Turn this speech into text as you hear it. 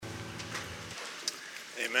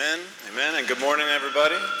Amen. Amen. And good morning,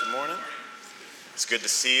 everybody. Good morning. It's good to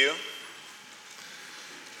see you.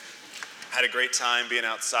 Had a great time being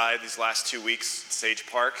outside these last 2 weeks at Sage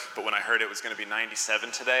Park, but when I heard it was going to be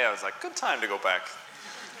 97 today, I was like, good time to go back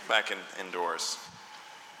indoors.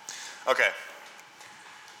 Okay.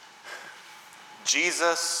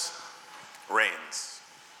 Jesus reigns.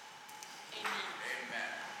 Amen.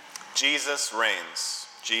 Jesus reigns.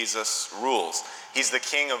 Jesus rules. He's the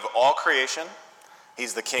king of all creation.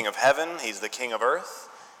 He's the king of heaven. He's the king of earth.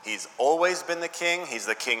 He's always been the king. He's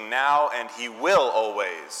the king now, and he will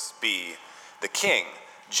always be the king.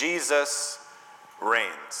 Jesus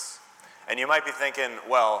reigns. And you might be thinking,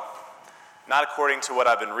 well, not according to what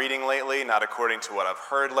I've been reading lately, not according to what I've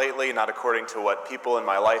heard lately, not according to what people in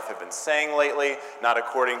my life have been saying lately, not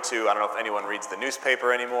according to, I don't know if anyone reads the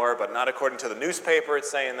newspaper anymore, but not according to the newspaper it's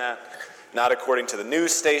saying that. Not according to the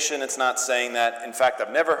news station it's not saying that. In fact,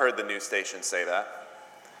 I've never heard the news station say that.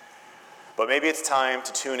 But maybe it's time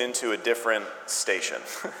to tune into a different station.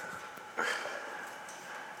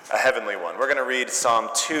 A heavenly one. We're going to read Psalm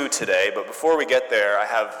 2 today, but before we get there, I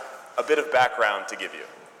have a bit of background to give you.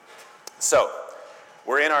 So,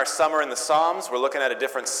 we're in our Summer in the Psalms. We're looking at a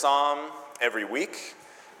different psalm every week.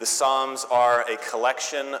 The Psalms are a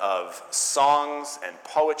collection of songs and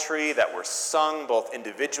poetry that were sung both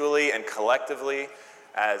individually and collectively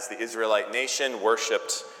as the Israelite nation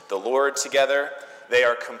worshiped the Lord together. They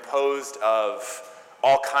are composed of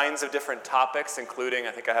all kinds of different topics, including,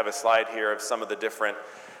 I think I have a slide here of some of the different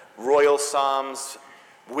royal psalms,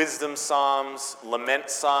 wisdom psalms, lament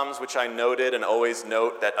psalms, which I noted and always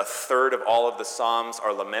note that a third of all of the psalms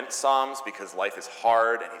are lament psalms because life is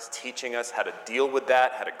hard and he's teaching us how to deal with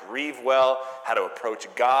that, how to grieve well, how to approach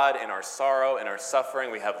God in our sorrow and our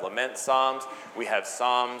suffering. We have lament psalms. We have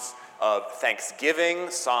psalms of thanksgiving,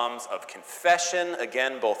 psalms of confession,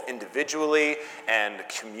 again, both individually and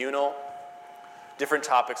communal, different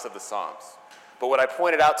topics of the Psalms. But what I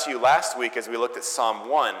pointed out to you last week as we looked at Psalm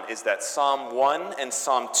 1 is that Psalm 1 and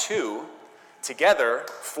Psalm 2 together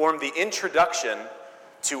form the introduction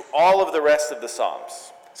to all of the rest of the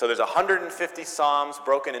Psalms. So there's 150 Psalms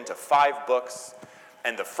broken into 5 books,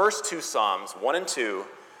 and the first 2 Psalms, 1 and 2,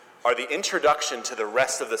 are the introduction to the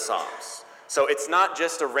rest of the Psalms. So it's not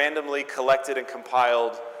just a randomly collected and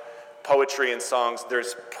compiled poetry and songs.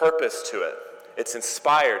 There's purpose to it. It's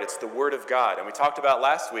inspired. It's the Word of God. And we talked about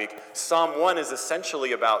last week, Psalm 1 is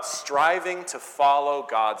essentially about striving to follow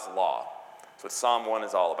God's law. That's what Psalm 1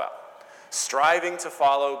 is all about. Striving to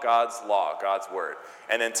follow God's law, God's Word.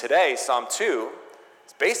 And then today, Psalm 2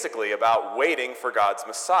 is basically about waiting for God's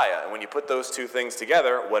Messiah. And when you put those two things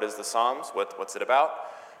together, what is the Psalms? What's it about?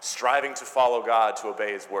 Striving to follow God, to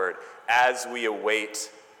obey His Word, as we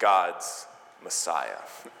await God's Messiah.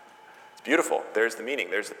 It's beautiful. There's the meaning.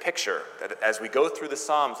 There's the picture. That as we go through the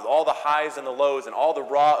Psalms, with all the highs and the lows and all the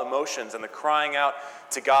raw emotions and the crying out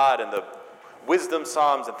to God and the wisdom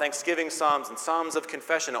Psalms and thanksgiving Psalms and Psalms of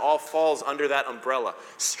confession, it all falls under that umbrella.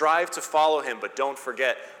 Strive to follow Him, but don't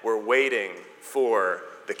forget, we're waiting for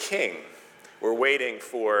the King. We're waiting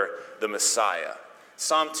for the Messiah.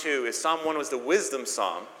 Psalm 1 was the wisdom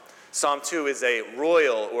psalm. Psalm 2 is a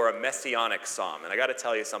royal or a messianic psalm. And I got to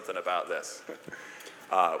tell you something about this,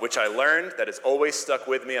 which I learned that has always stuck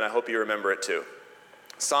with me, and I hope you remember it too.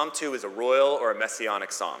 Psalm 2 is a royal or a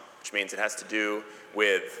messianic psalm, which means it has to do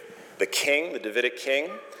with the king, the Davidic king,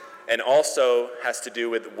 and also has to do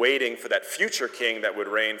with waiting for that future king that would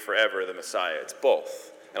reign forever, the Messiah. It's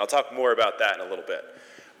both. And I'll talk more about that in a little bit.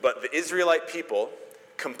 But the Israelite people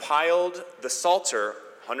compiled the Psalter,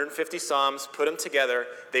 150 Psalms, put them together.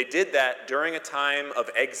 They did that during a time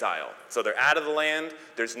of exile. So they're out of the land.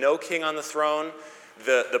 There's no king on the throne.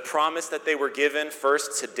 The promise that they were given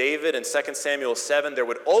first to David in 2 Samuel 7, there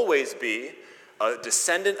would always be a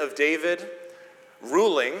descendant of David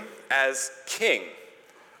ruling as king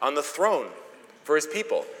on the throne for his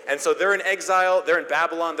people. And so they're in exile. They're in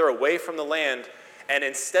Babylon. They're away from the land. And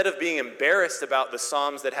instead of being embarrassed about the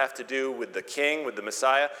Psalms that have to do with the king, with the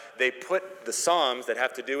Messiah, they put the Psalms that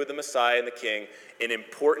have to do with the Messiah and the king in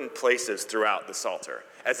important places throughout the Psalter,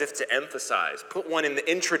 as if to emphasize. Put one in the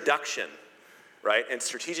introduction, right, and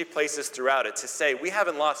strategic places throughout it to say, we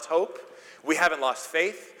haven't lost hope, we haven't lost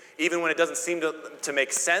faith, even when it doesn't seem to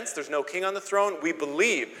make sense, there's no king on the throne, we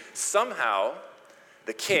believe somehow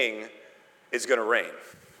the king is going to reign.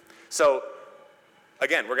 So,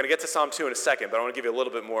 again, we're going to get to Psalm 2 in a second, but I want to give you a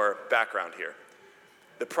little bit more background here.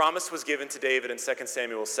 The promise was given to David in 2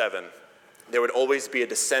 Samuel 7. There would always be a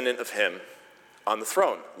descendant of him on the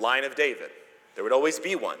throne, line of David. There would always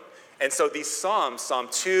be one. And so these Psalms, Psalm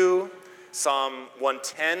 2, Psalm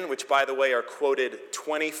 110, which, by the way, are quoted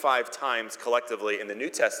 25 times collectively in the New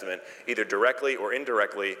Testament, either directly or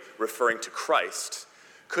indirectly referring to Christ,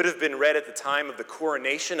 could have been read at the time of the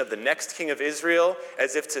coronation of the next king of Israel,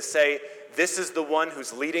 as if to say, this is the one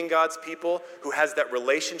who's leading God's people, who has that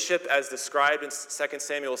relationship as described in 2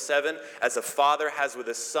 Samuel 7, as a father has with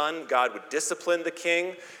his son. God would discipline the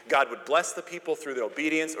king. God would bless the people through the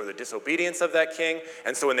obedience or the disobedience of that king.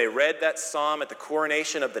 And so when they read that psalm at the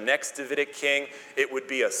coronation of the next Davidic king, it would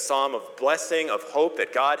be a psalm of blessing, of hope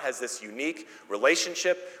that God has this unique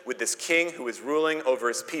relationship with this king who is ruling over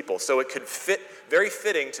his people. So it could fit, very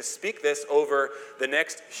fitting to speak this over the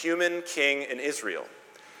next human king in Israel.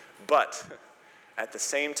 But at the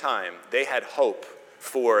same time, they had hope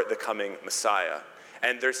for the coming Messiah.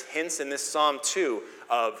 And there's hints in this psalm, too,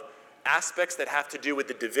 of aspects that have to do with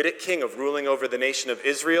the Davidic king of ruling over the nation of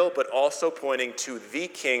Israel, but also pointing to the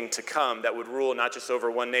king to come that would rule not just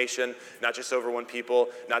over one nation, not just over one people,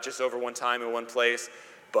 not just over one time and one place,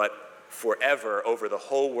 but forever over the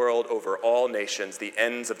whole world, over all nations. The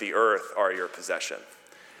ends of the earth are your possession.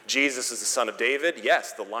 Jesus is the son of David.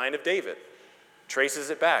 Yes, the line of David. Traces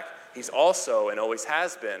it back. He's also, and always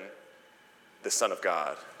has been, the Son of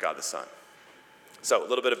God, God the Son. So, a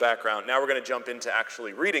little bit of background. Now we're going to jump into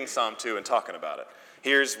actually reading Psalm 2 and talking about it.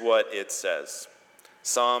 Here's what it says.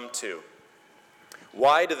 Psalm 2.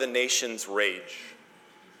 Why do the nations rage,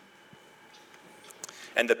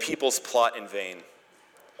 and the peoples plot in vain?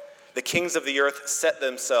 The kings of the earth set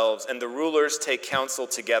themselves, and the rulers take counsel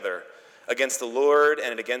together against the Lord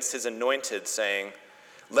and against his anointed, saying,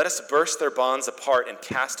 let us burst their bonds apart and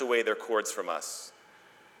cast away their cords from us.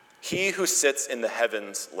 He who sits in the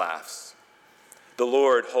heavens laughs. The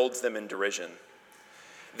Lord holds them in derision.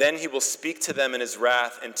 Then he will speak to them in his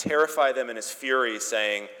wrath and terrify them in his fury,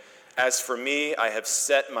 saying, as for me, I have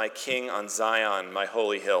set my king on Zion, my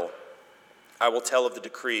holy hill. I will tell of the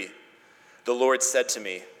decree. The Lord said to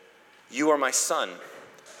me, you are my son.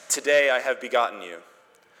 Today I have begotten you.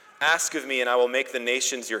 Ask of me, and I will make the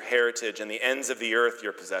nations your heritage and the ends of the earth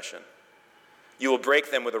your possession. You will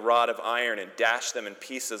break them with a rod of iron and dash them in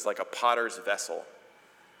pieces like a potter's vessel.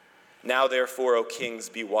 Now therefore, O kings,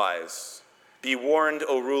 be wise. Be warned,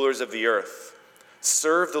 O rulers of the earth.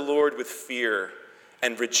 Serve the Lord with fear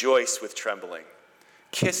and rejoice with trembling.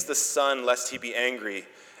 Kiss the Son, lest he be angry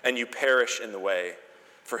and you perish in the way,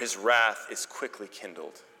 for his wrath is quickly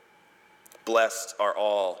kindled. Blessed are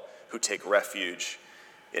all who take refuge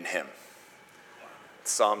in him.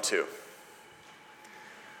 Psalm 2.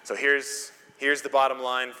 So here's the bottom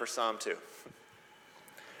line for Psalm 2.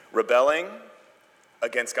 Rebelling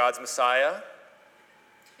against God's Messiah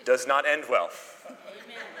does not end well.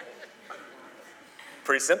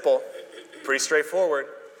 Pretty simple, pretty straightforward.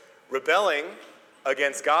 Rebelling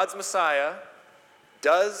against God's Messiah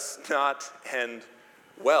does not end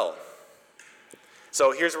well.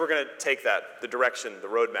 So here's where we're going to take that, the direction, the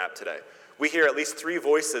roadmap today. We hear at least 3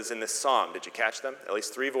 voices in this psalm. Did you catch them? At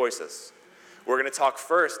least 3 voices. We're going to talk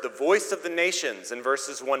first, the voice of the nations in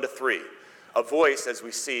verses 1 to 3. A voice, as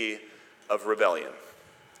we see, of rebellion.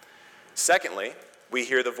 Secondly, we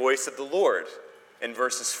hear the voice of the Lord in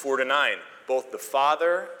verses 4 to 9, both the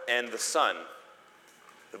Father and the Son.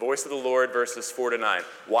 The voice of the Lord, verses 4 to 9.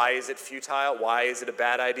 Why is it futile? Why is it a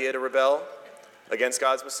bad idea to rebel against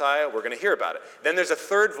God's Messiah? We're going to hear about it. Then there's a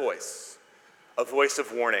third voice, a voice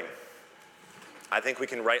of warning. I think we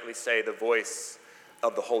can rightly say the voice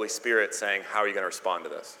of the Holy Spirit saying, how are you going to respond to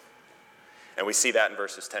this? And we see that in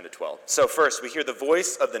verses 10 to 12. So first, we hear the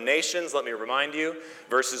voice of the nations. Let me remind you,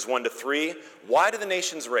 verses 1 to 3. Why do the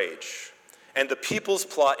nations rage, and the peoples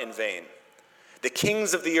plot in vain? The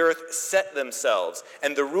kings of the earth set themselves,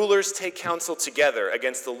 and the rulers take counsel together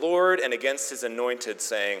against the Lord and against his anointed,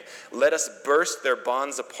 saying, let us burst their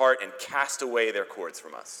bonds apart and cast away their cords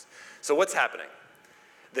from us. So what's happening?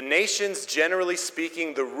 The nations, generally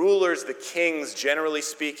speaking, the rulers, the kings, generally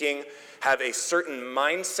speaking, have a certain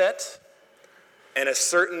mindset and a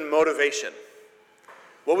certain motivation.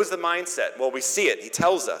 What was the mindset? Well, we see it. He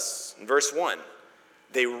tells us in verse 1.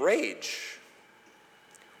 They rage.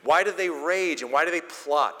 Why do they rage and why do they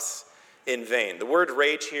plot in vain? The word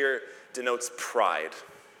rage here denotes pride.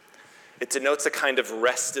 It denotes a kind of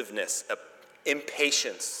restiveness,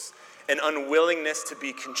 impatience, an unwillingness to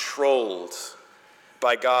be controlled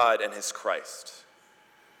by God and his Christ.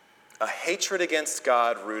 A hatred against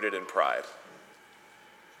God rooted in pride.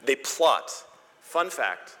 They plot. Fun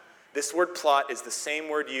fact, this word plot is the same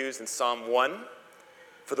word used in Psalm 1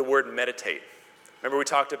 for the word meditate. Remember we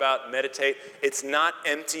talked about meditate? It's not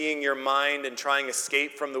emptying your mind and trying to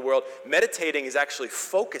escape from the world. Meditating is actually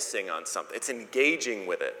focusing on something. It's engaging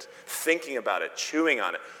with it, thinking about it, chewing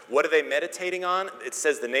on it. What are they meditating on? It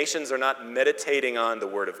says the nations are not meditating on the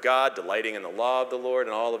word of God, delighting in the law of the Lord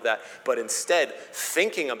and all of that, but instead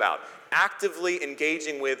thinking about, actively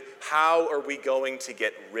engaging with how are we going to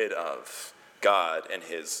get rid of God and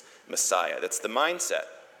his Messiah. That's the mindset.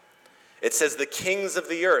 It says the kings of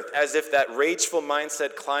the earth, as if that rageful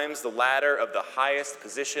mindset climbs the ladder of the highest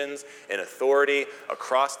positions and authority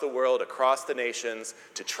across the world, across the nations,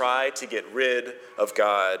 to try to get rid of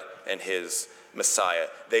God and his Messiah.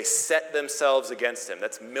 They set themselves against him.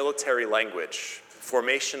 That's military language,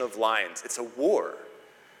 formation of lines. It's a war.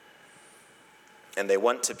 And they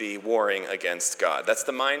want to be warring against God. That's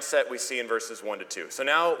the mindset we see in verses 1 to 2. So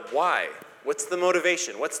now, why? What's the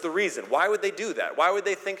motivation? What's the reason? Why would they do that? Why would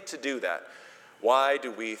they think to do that? Why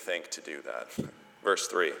do we think to do that? Verse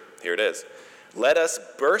 3, here it is. Let us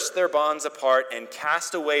burst their bonds apart and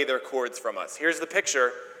cast away their cords from us. Here's the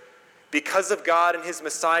picture. Because of God and his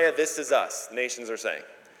Messiah, this is us, nations are saying.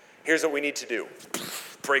 Here's what we need to do.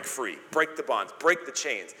 Break free, break the bonds, break the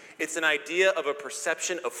chains. It's an idea of a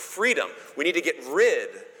perception of freedom. We need to get rid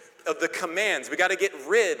of the commands. We got to get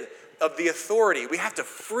rid of the authority. We have to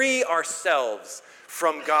free ourselves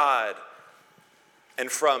from God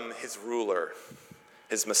and from his ruler,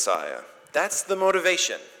 his Messiah. That's the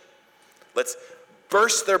motivation. Let's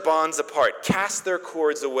burst their bonds apart, cast their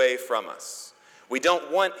cords away from us. We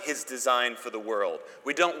don't want his design for the world.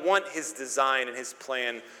 We don't want his design and his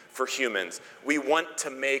plan for humans. We want to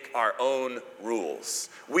make our own rules.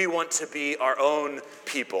 We want to be our own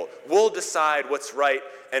people. We'll decide what's right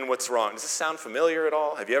and what's wrong. Does this sound familiar at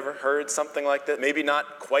all? Have you ever heard something like that? Maybe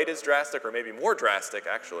not quite as drastic, or maybe more drastic,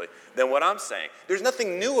 actually, than what I'm saying. There's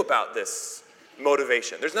nothing new about this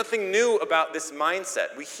motivation. There's nothing new about this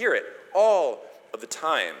mindset. We hear it all of the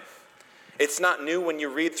time. It's not new when you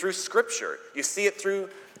read through Scripture. You see it through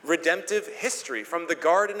redemptive history from the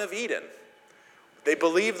Garden of Eden. They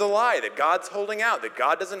believe the lie that God's holding out, that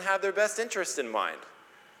God doesn't have their best interest in mind.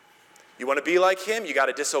 You want to be like him, you got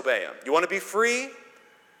to disobey him. You want to be free?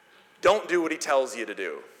 Don't do what he tells you to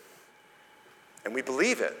do. And we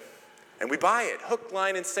believe it, and we buy it, hook,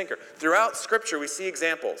 line, and sinker. Throughout Scripture, we see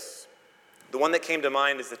examples. The one that came to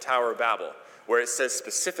mind is the Tower of Babel, where it says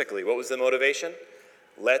specifically, what was the motivation?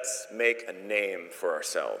 Let's make a name for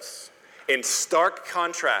ourselves. In stark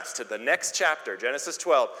contrast to the next chapter, Genesis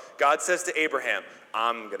 12, God says to Abraham,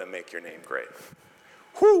 I'm going to make your name great.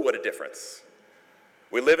 Whew, what a difference.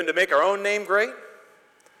 We living to make our own name great?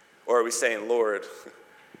 Or are we saying, Lord,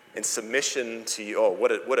 in submission to you,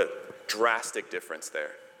 what a drastic difference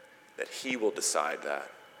there, that he will decide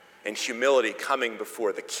that. In humility, coming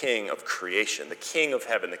before the King of creation, the King of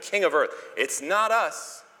heaven, the King of earth. It's not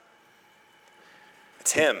us.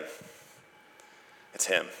 It's him. It's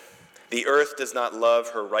him. The earth does not love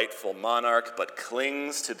her rightful monarch, but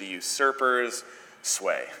clings to the usurper's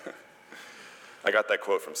sway. I got that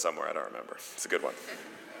quote from somewhere, I don't remember. It's a good one.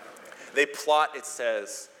 They plot, it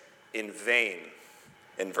says, in vain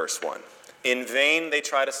in verse 1. In vain they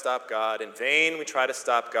try to stop God. In vain we try to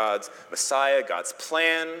stop God's Messiah, God's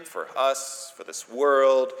plan for us, for this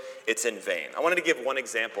world. It's in vain. I wanted to give one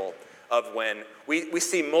example of when we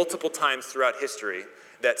see multiple times throughout history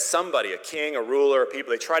that somebody, a king, a ruler, a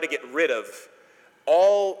people, they try to get rid of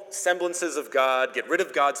all semblances of God, get rid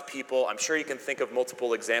of God's people. I'm sure you can think of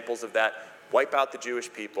multiple examples of that. Wipe out the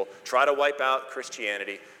Jewish people, try to wipe out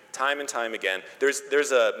Christianity, time and time again.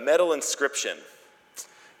 There's a metal inscription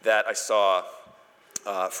that I saw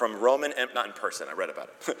from Roman, not in person, I read about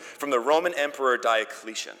it, from the Roman Emperor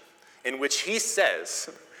Diocletian, in which he says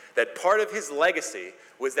that part of his legacy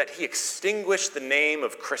was that he extinguished the name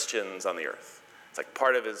of Christians on the earth. It's like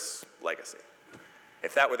part of his legacy.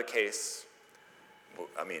 If that were the case,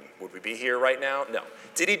 I mean, would we be here right now? No.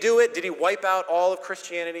 Did he do it? Did he wipe out all of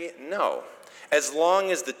Christianity? No. As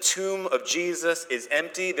long as the tomb of Jesus is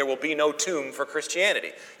empty, there will be no tomb for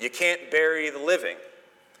Christianity. You can't bury the living.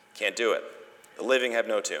 Can't do it. The living have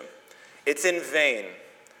no tomb. It's in vain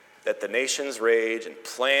that the nations rage and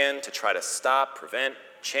plan to try to stop, prevent,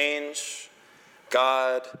 change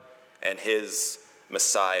God and his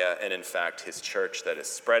Messiah, and in fact, his church that is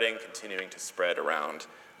spreading, continuing to spread around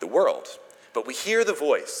the world. But we hear the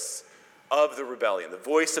voice of the rebellion, the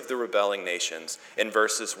voice of the rebelling nations in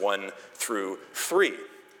verses 1 through 3.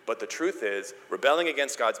 But the truth is, rebelling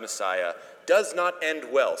against God's Messiah does not end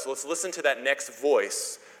well. So let's listen to that next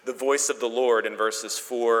voice, the voice of the Lord in verses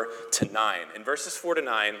 4 to 9. In verses 4 to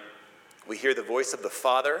 9, we hear the voice of the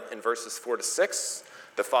Father in verses 4 to 6,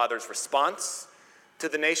 the Father's response to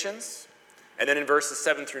the nations. And then in verses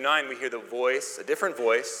 7 through 9, we hear the voice, a different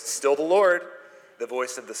voice, still the Lord, the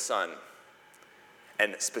voice of the Son,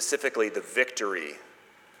 and specifically the victory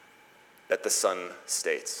that the Son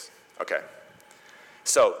states. Okay.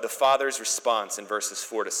 So the Father's response in verses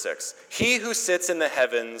 4 to 6. He who sits in the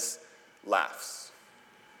heavens laughs.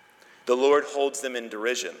 The Lord holds them in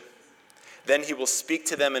derision. Then he will speak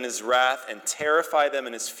to them in his wrath and terrify them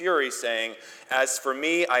in his fury, saying, as for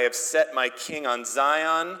me, I have set my king on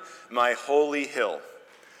Zion, my holy hill.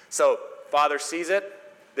 So Father sees it.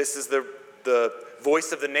 This is the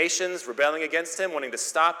voice of the nations rebelling against him, wanting to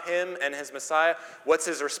stop him and his Messiah. What's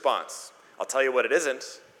his response? I'll tell you what it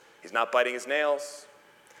isn't. He's not biting his nails.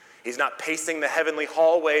 He's not pacing the heavenly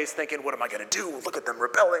hallways thinking, what am I going to do? Look at them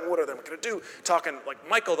rebelling. What are they going to do? Talking like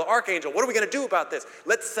Michael, the archangel. What are we going to do about this?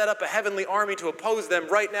 Let's set up a heavenly army to oppose them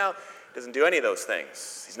right now. He doesn't do any of those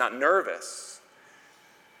things. He's not nervous.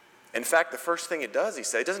 In fact, the first thing it does, he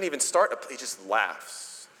said, it doesn't even start. He just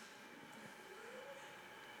laughs.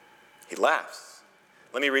 He laughs.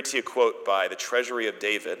 Let me read to you a quote by the Treasury of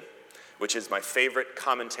David, which is my favorite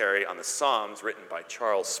commentary on the Psalms written by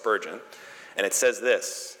Charles Spurgeon. And it says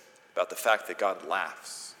this about the fact that God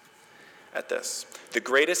laughs at this. The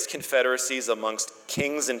greatest confederacies amongst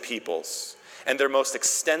kings and peoples, and their most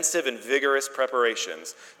extensive and vigorous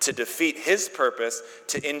preparations to defeat his purpose,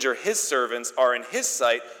 to injure his servants, are in his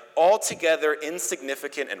sight altogether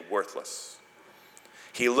insignificant and worthless.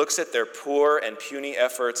 He looks at their poor and puny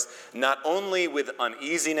efforts not only with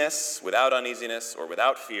uneasiness, without uneasiness, or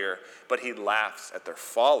without fear, but he laughs at their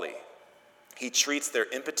folly. He treats their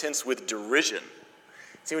impotence with derision.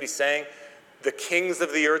 See what he's saying? The kings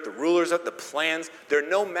of the earth, the rulers of the plans, they're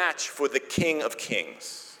no match for the King of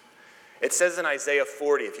Kings. It says in Isaiah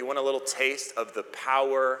 40, if you want a little taste of the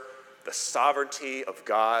power, the sovereignty of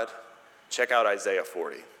God, check out Isaiah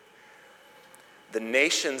 40. The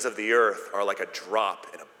nations of the earth are like a drop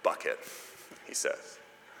in a bucket, he says.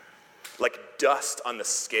 Like dust on the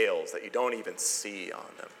scales that you don't even see on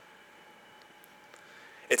them.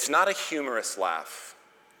 It's not a humorous laugh,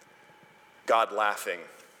 God laughing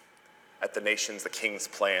at the nations, the king's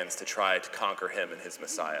plans to try to conquer him and his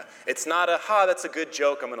Messiah. It's not that's a good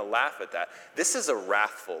joke, I'm going to laugh at that. This is a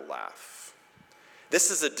wrathful laugh.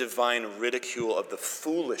 This is a divine ridicule of the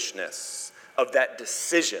foolishness of that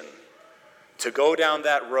decision to go down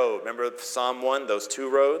that road. Remember Psalm 1, those two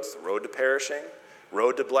roads, the road to perishing,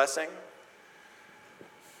 road to blessing?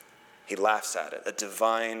 He laughs at it, a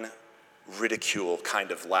divine ridicule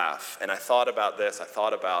kind of laugh. And I thought about this. I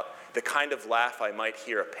thought about the kind of laugh I might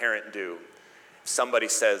hear a parent do if somebody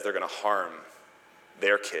says they're going to harm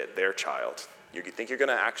their kid, their child. You think you're going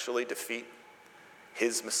to actually defeat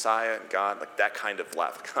his Messiah and God? Like that kind of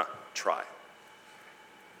laugh. Try.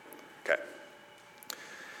 Okay.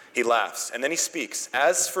 He laughs, and then he speaks.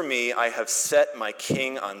 As for me, I have set my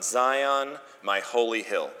king on Zion, my holy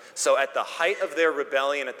hill. So at the height of their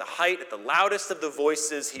rebellion, at the loudest of the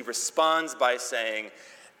voices, he responds by saying,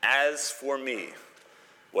 as for me,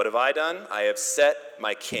 what have I done? I have set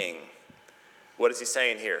my king. What is he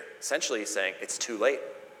saying here? Essentially, he's saying, it's too late.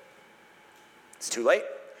 It's too late.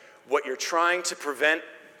 What you're trying to prevent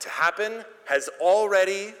to happen has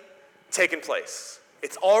already taken place.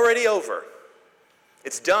 It's already over.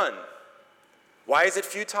 It's done. Why is it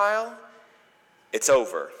futile? It's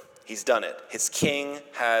over. He's done it. His king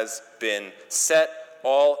has been set.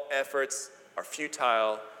 All efforts are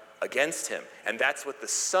futile against him. And that's what the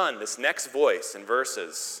Son, this next voice in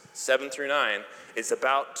verses 7 through 9, is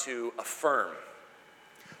about to affirm.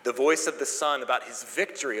 The voice of the Son about his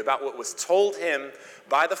victory, about what was told him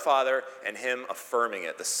by the Father and him affirming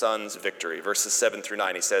it, the Son's victory. Verses 7 through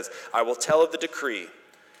 9, he says, I will tell of the decree.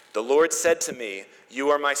 The Lord said to me, you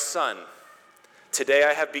are my son. Today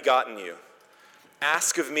I have begotten you.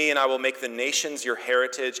 Ask of me, and I will make the nations your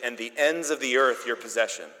heritage and the ends of the earth your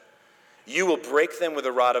possession. You will break them with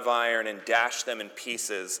a rod of iron and dash them in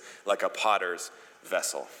pieces like a potter's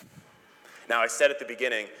vessel. Now, I said at the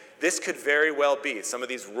beginning, this could very well be some of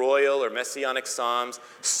these royal or messianic psalms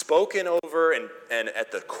spoken over and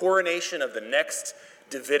at the coronation of the next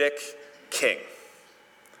Davidic king.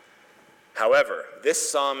 However, this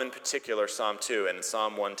psalm in particular, Psalm 2 and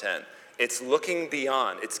Psalm 110, it's looking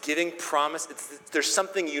beyond. It's giving promise. There's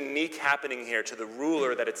something unique happening here to the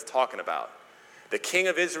ruler that it's talking about. The king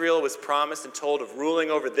of Israel was promised and told of ruling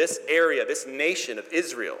over this area, this nation of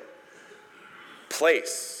Israel,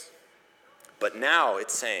 place. But now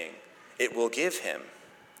it's saying it will give him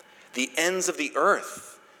the ends of the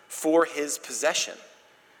earth for his possession.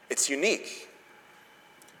 It's unique.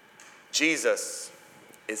 Jesus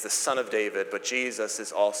is the Son of David, but Jesus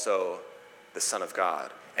is also the Son of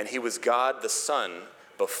God. And he was God the Son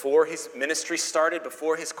before his ministry started,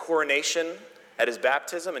 before his coronation at his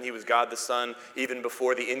baptism, and he was God the Son even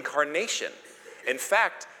before the incarnation. In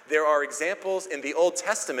fact, there are examples in the Old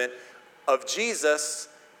Testament of Jesus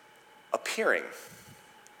appearing.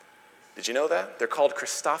 Did you know that? They're called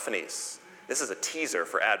Christophanies. This is a teaser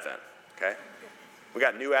for Advent, okay? We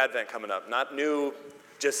got new Advent coming up. Not new,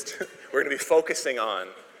 just we're going to be focusing on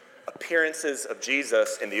appearances of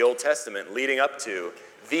Jesus in the Old Testament leading up to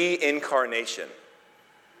the incarnation.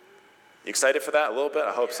 You excited for that a little bit?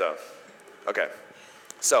 I hope so. Okay.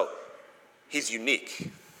 So, he's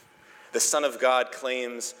unique. The Son of God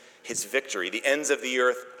claims his victory. The ends of the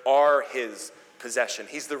earth are his possession.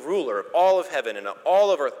 He's the ruler of all of heaven and of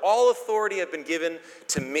all of earth. All authority has been given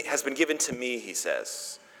to me, he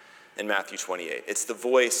says in Matthew 28. It's the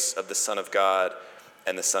voice of the Son of God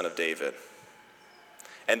and the Son of David.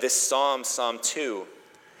 And this Psalm 2,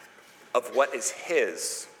 of what is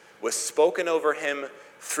his, was spoken over him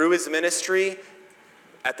through his ministry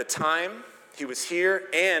at the time he was here,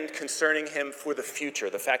 and concerning him for the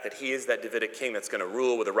future, the fact that he is that Davidic king that's going to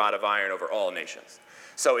rule with a rod of iron over all nations.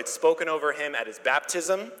 So it's spoken over him at his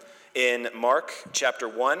baptism in Mark chapter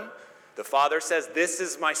 1. The Father says, "This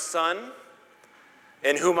is my Son,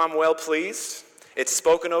 in whom I'm well pleased." It's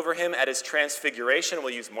spoken over him at his transfiguration.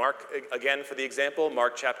 We'll use Mark again for the example.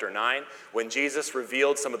 Mark chapter 9, when Jesus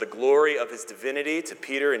revealed some of the glory of his divinity to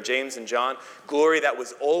Peter and James and John, glory that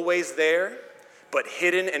was always there, but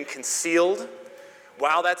hidden and concealed.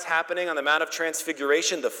 While that's happening on the Mount of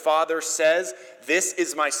Transfiguration, the Father says, "This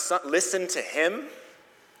is my Son, listen to him."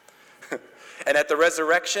 And at the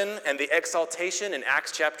resurrection and the exaltation in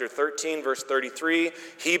Acts chapter 13, verse 33,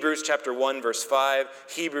 Hebrews chapter 1, verse 5,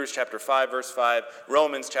 Hebrews chapter 5, verse 5,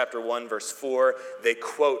 Romans chapter 1, verse 4, they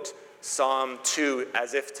quote Psalm 2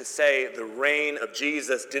 as if to say the reign of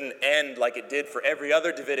Jesus didn't end like it did for every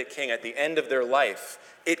other Davidic king at the end of their life.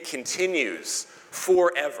 It continues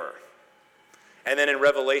forever. And then in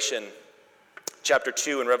Revelation chapter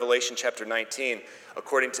 2 and Revelation chapter 19,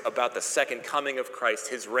 according to about the second coming of Christ,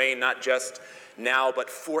 his reign not just now but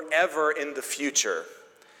forever in the future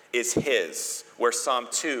is his, where Psalm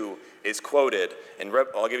 2 is quoted. And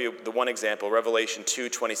I'll give you the one example, Revelation 2,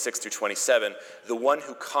 26 through 27. "The one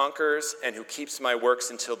who conquers and who keeps my works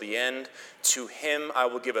until the end, to him I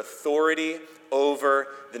will give authority over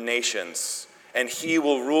the nations, and he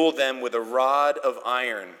will rule them with a rod of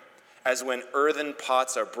iron, as when earthen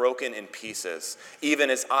pots are broken in pieces, even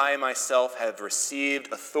as I myself have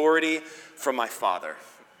received authority from my Father."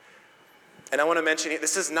 And I want to mention,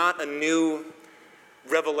 this is not a new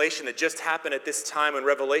revelation that just happened at this time when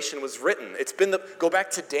Revelation was written. It's been go back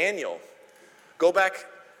to Daniel. Go back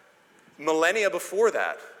millennia before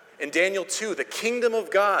that. In Daniel 2, the kingdom of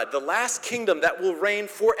God, the last kingdom that will reign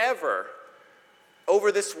forever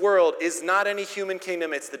over this world, is not any human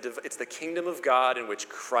kingdom. It's the kingdom of God in which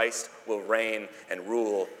Christ will reign and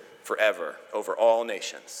rule forever over all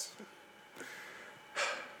nations.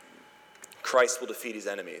 Christ will defeat his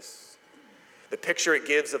enemies. The picture it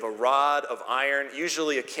gives of a rod of iron,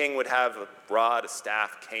 usually a king would have a rod, a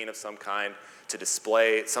staff, cane of some kind to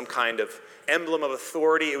display some kind of emblem of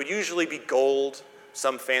authority. It would usually be gold,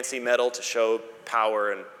 some fancy metal to show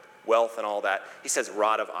power and wealth and all that. He says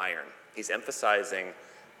rod of iron. He's emphasizing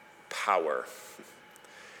power.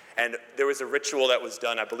 And there was a ritual that was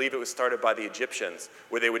done, I believe it was started by the Egyptians,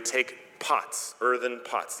 where they would take pots, earthen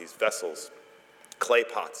pots, these vessels, clay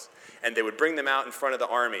pots, and they would bring them out in front of the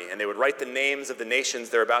army, and they would write the names of the nations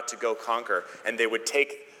they're about to go conquer, and they would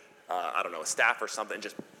take, a staff or something, and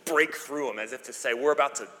just break through them as if to say, we're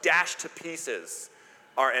about to dash to pieces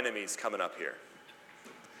our enemies coming up here.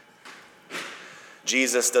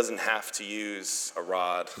 Jesus doesn't have to use a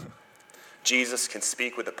rod. Jesus can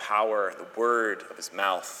speak with the power, the word of his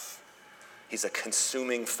mouth. He's a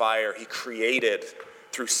consuming fire. He created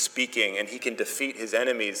through speaking, and he can defeat his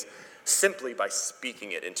enemies simply by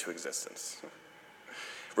speaking it into existence.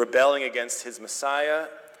 Rebelling against his Messiah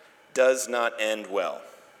does not end well.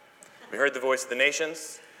 We heard the voice of the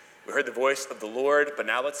nations. We heard the voice of the Lord, but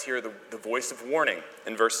now let's hear the voice of warning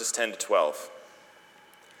in verses 10 to 12.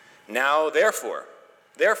 "Now, therefore,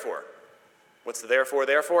 what's the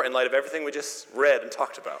therefore? In light of everything we just read and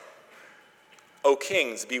talked about. O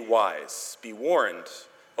kings, be wise, be warned,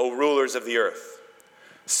 O rulers of the earth.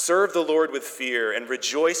 Serve the Lord with fear and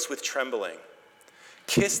rejoice with trembling.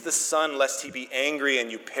 Kiss the Son, lest he be angry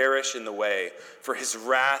and you perish in the way, for his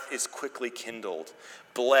wrath is quickly kindled.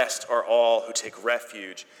 Blessed are all who take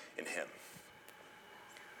refuge in him."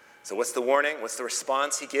 So what's the warning? What's the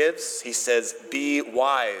response he gives? He says, be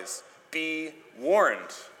wise, be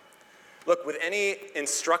warned. Look, with any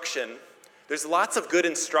instruction, There's lots of good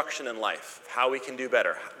instruction in life, how we can do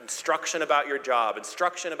better. Instruction about your job,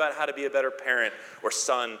 instruction about how to be a better parent or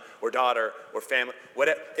son or daughter or family.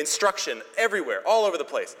 Instruction everywhere, all over the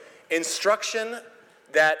place. Instruction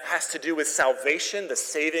that has to do with salvation, the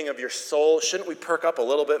saving of your soul. Shouldn't we perk up a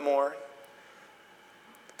little bit more?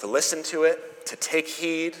 To listen to it, to take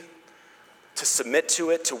heed, to submit to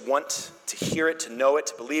it, to want to hear it, to know it,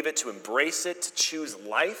 to believe it, to embrace it, to choose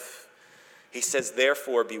life. He says,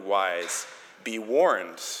 therefore, be wise, be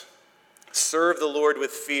warned, serve the Lord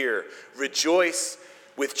with fear, rejoice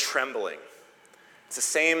with trembling. It's the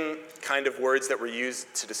same kind of words that were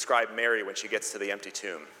used to describe Mary when she gets to the empty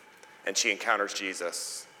tomb and she encounters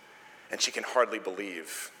Jesus and she can hardly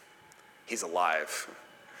believe he's alive.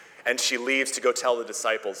 And she leaves to go tell the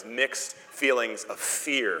disciples mixed feelings of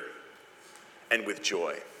fear and with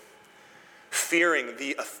joy. Fearing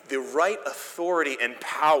the right authority and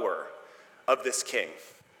power of this king.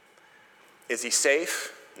 Is he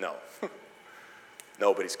safe? No.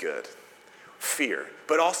 Nobody's good. Fear,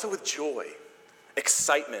 but also with joy,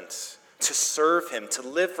 excitement to serve him, to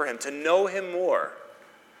live for him, to know him more.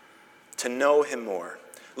 To know him more.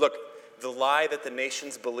 Look, the lie that the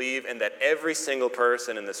nations believe and that every single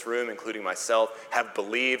person in this room, including myself, have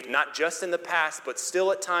believed, not just in the past, but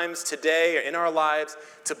still at times today or in our lives,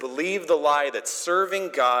 to believe the lie that serving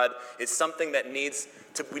God is something that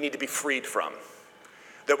we need to be freed from.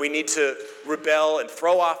 That we need to rebel and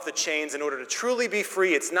throw off the chains in order to truly be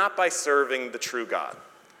free. It's not by serving the true God.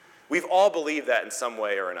 We've all believed that in some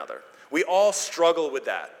way or another. We all struggle with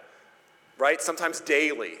that, right? Sometimes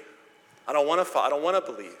daily. I don't want to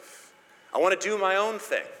believe. I want to do my own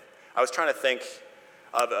thing. I was trying to think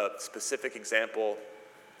of a specific example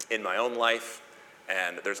in my own life,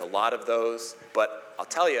 and there's a lot of those, but I'll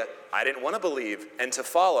tell you, I didn't want to believe and to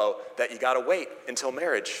follow that you got to wait until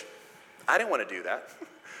marriage. I didn't want to do that.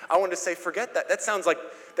 I wanted to say, forget that. That sounds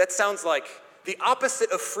like the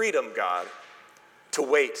opposite of freedom, God, to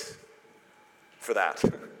wait for that.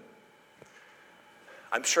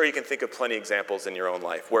 I'm sure you can think of plenty of examples in your own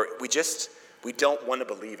life where we don't want to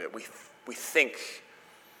believe it. We think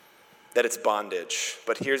that it's bondage,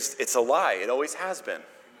 but it's a lie. It always has been.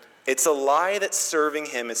 It's a lie that serving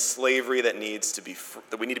him is slavery that we need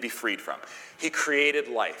to be freed from. He created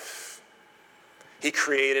life. He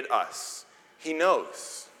created us. He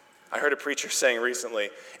knows. I heard a preacher saying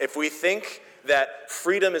recently, if we think that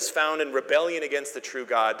freedom is found in rebellion against the true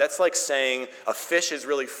God, that's like saying a fish is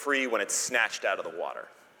really free when it's snatched out of the water.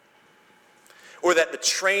 Or that the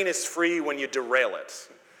train is free when you derail it.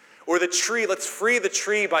 Or let's free the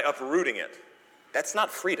tree by uprooting it. That's not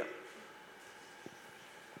freedom.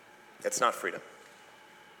 That's not freedom.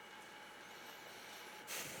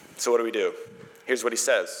 So what do we do? Here's what he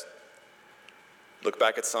says. Look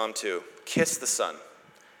back at Psalm 2. Kiss the Son.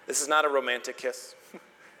 This is not a romantic kiss.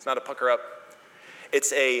 It's not a pucker up.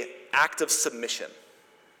 It's an act of submission.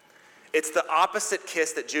 It's the opposite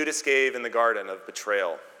kiss that Judas gave in the garden of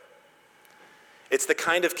betrayal. It's the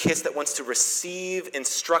kind of kiss that wants to receive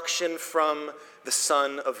instruction from the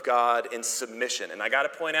Son of God in submission. And I got to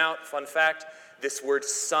point out, fun fact, this word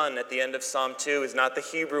son at the end of Psalm 2 is not the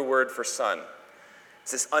Hebrew word for son.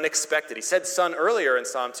 It's this unexpected. He said son earlier in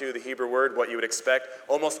Psalm 2, the Hebrew word, what you would expect.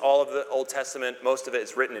 Almost all of the Old Testament, most of it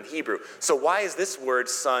is written in Hebrew. So why is this word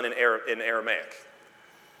son in Aramaic?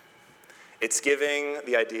 It's giving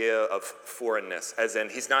the idea of foreignness, as in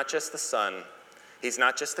he's not just the son, he's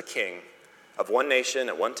not just the king of one nation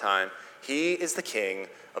at one time. He is the king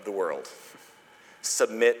of the world.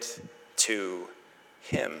 Submit to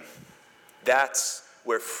him. That's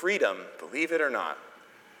where freedom, believe it or not,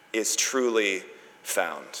 is truly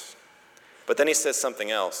found. But then he says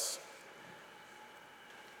something else.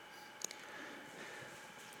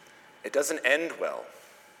 It doesn't end well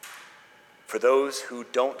for those who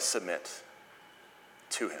don't submit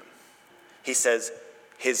to him. He says,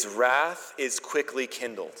 his wrath is quickly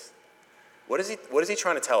kindled. What is he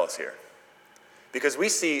trying to tell us here? Because we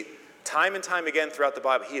see time and time again throughout the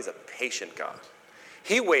Bible, he is a patient God.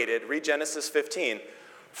 He waited, read Genesis 15,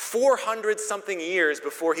 400-something years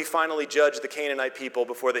before he finally judged the Canaanite people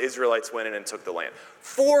before the Israelites went in and took the land.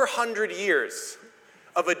 400 years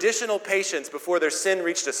of additional patience before their sin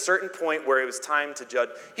reached a certain point where it was time to judge.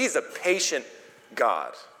 He's a patient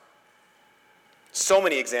God. So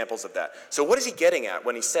many examples of that. So what is he getting at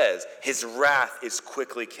when he says his wrath is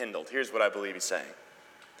quickly kindled? Here's what I believe he's saying.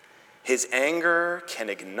 His anger can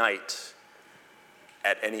ignite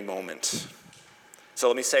at any moment. So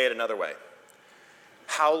let me say it another way.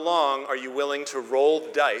 How long are you willing to roll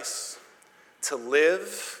the dice to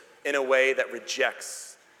live in a way that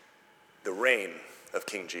rejects the rain of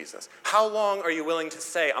King Jesus? How long are you willing to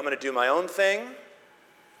say, I'm going to do my own thing?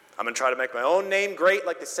 I'm going to try to make my own name great,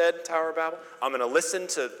 like they said in Tower of Babel. I'm going to listen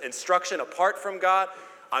to instruction apart from God.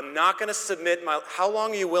 I'm not going to submit my... How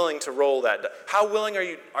long are you willing to roll that? How long are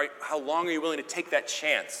you willing to take that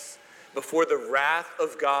chance before the wrath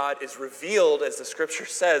of God is revealed, as the scripture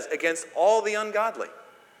says, against all the ungodly?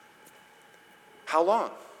 How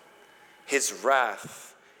long? His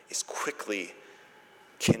wrath is quickly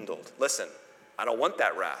kindled. Listen, I don't want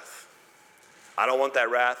that wrath. I don't want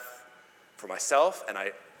that wrath for myself, and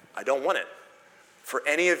I don't want it for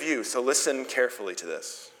any of you. So listen carefully to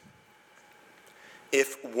this.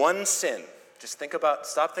 If one sin,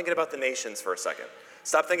 stop thinking about the nations for a second.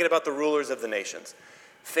 Stop thinking about the rulers of the nations.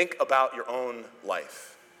 Think about your own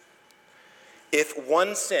life. If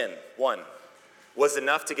one sin, was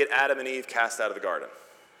enough to get Adam and Eve cast out of the garden.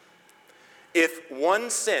 If one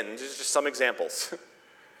sin, just some examples,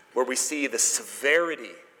 where we see the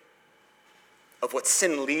severity of what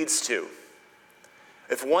sin leads to.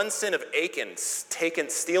 If one sin of Achan,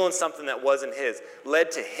 stealing something that wasn't his,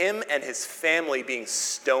 led to him and his family being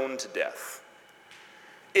stoned to death.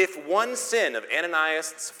 If one sin of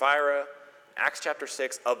Ananias, Sapphira, Acts chapter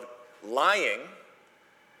 6, of lying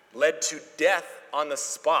led to death on the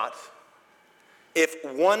spot. If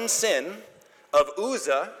one sin of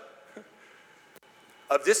Uzzah,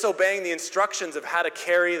 of disobeying the instructions of how to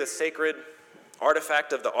carry the sacred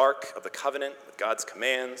artifact of the Ark of the Covenant with God's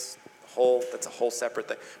commands, that's a whole separate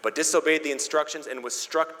thing, but disobeyed the instructions and was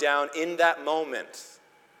struck down in that moment.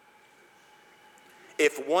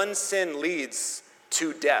 If one sin leads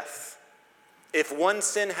to death, if one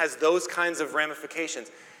sin has those kinds of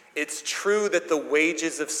ramifications, it's true that the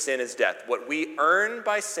wages of sin is death. What we earn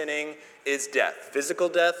by sinning is death. Physical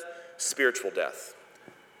death, spiritual death.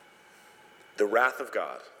 The wrath of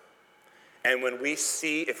God. And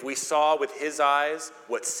if we saw with his eyes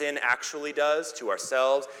what sin actually does to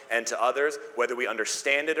ourselves and to others, whether we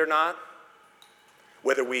understand it or not,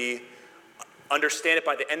 whether we understand it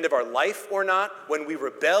by the end of our life or not, when we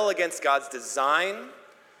rebel against God's design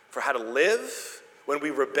for how to live, when we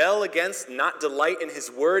rebel against not delight in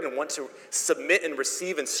his word and want to submit and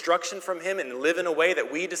receive instruction from him and live in a way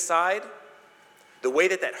that we decide, the way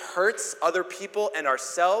that hurts other people and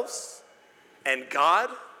ourselves and God,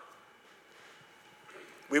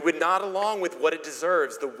 we would nod along with what it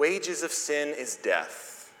deserves. The wages of sin is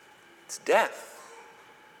death. It's death.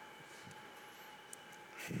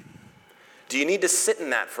 Do you need to sit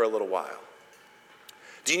in that for a little while?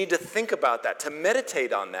 Do you need to think about that, to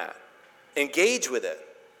meditate on that, engage with it?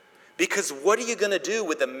 Because what are you going to do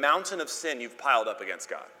with the mountain of sin you've piled up against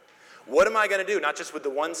God? What am I going to do, not just with the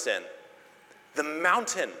one sin? The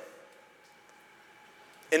mountain.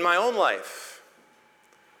 In my own life,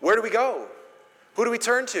 where do we go? Who do we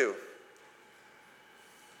turn to?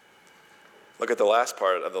 Look at the last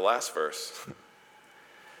part of the last verse.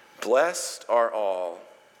 Blessed are all.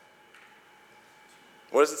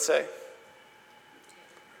 What does it say?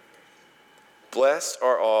 Blessed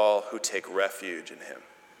are all who take refuge in him.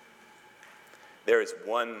 There is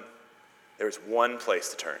one place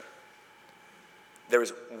to turn. There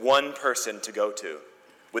is one person to go to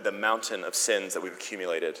with the mountain of sins that we've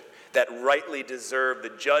accumulated that rightly deserve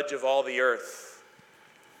the judge of all the earth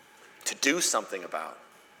to do something about.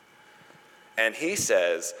 And he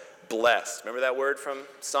says, blessed. Remember that word from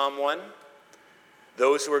Psalm 1?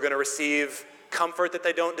 Those who are going to receive comfort that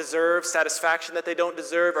they don't deserve, satisfaction that they don't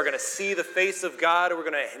deserve, are going to see the face of God, who are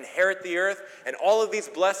going to inherit the earth, and all of these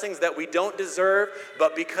blessings that we don't deserve,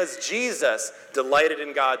 but because Jesus delighted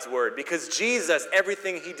in God's word, because Jesus,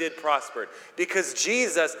 everything he did prospered, because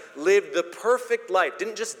Jesus lived the perfect life,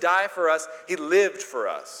 didn't just die for us, he lived for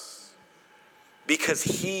us. Because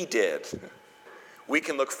he did, we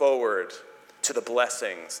can look forward to the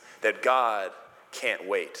blessings that God can't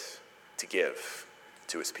wait to give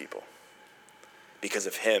to his people. Because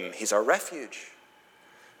of him, he's our refuge.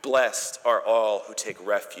 Blessed are all who take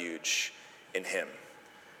refuge in him,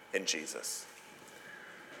 in Jesus.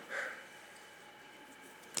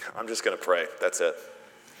 I'm just going to pray. That's it.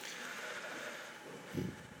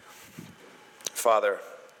 Father,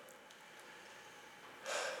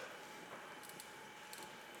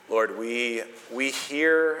 Lord, we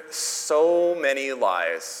hear so many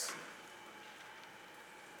lies.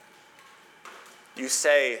 You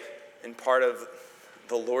say in part of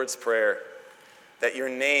the Lord's Prayer that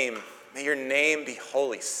may your name be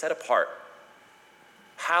holy, set apart.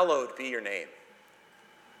 Hallowed be your name.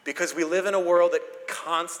 Because we live in a world that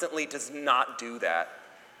constantly does not do that.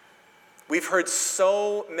 We've heard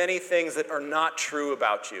so many things that are not true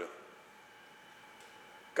about you.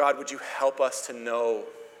 God, would you help us to know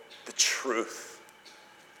the truth?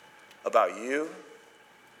 about you,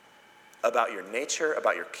 about your nature,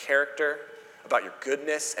 about your character, about your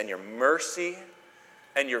goodness and your mercy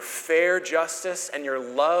and your fair justice and your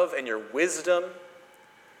love and your wisdom.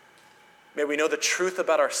 May we know the truth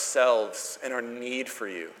about ourselves and our need for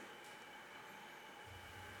you.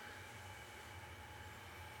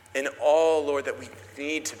 In all, Lord, that we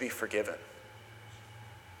need to be forgiven.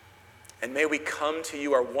 And may we come to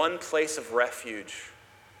you, our one place of refuge,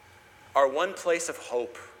 our one place of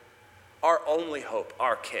hope, our only hope,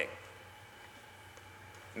 our King.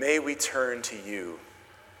 May we turn to you,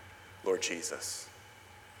 Lord Jesus.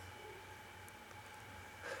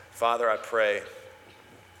 Father, I pray,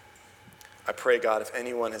 God, if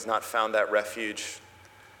anyone has not found that refuge,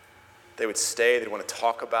 they would stay, they'd want to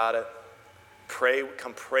talk about it.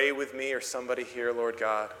 Come pray with me or somebody here, Lord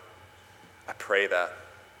God. I pray that.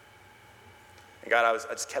 And God,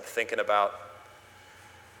 I just kept thinking about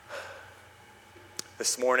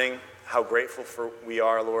this morning how grateful we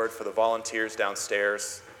are, Lord, for the volunteers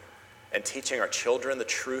downstairs and teaching our children the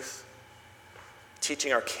truth,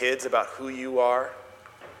 teaching our kids about who you are.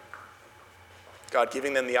 God,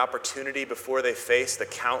 giving them the opportunity before they face the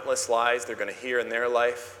countless lies they're going to hear in their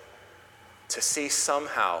life to see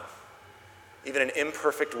somehow, even in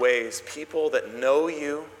imperfect ways, people that know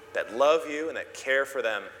you, that love you, and that care for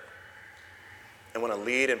them and want to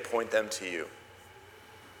lead and point them to you.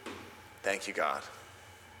 Thank you, God.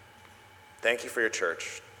 Thank you for your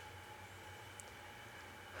church.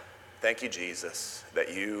 Thank you, Jesus,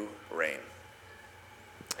 that you reign.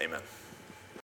 Amen.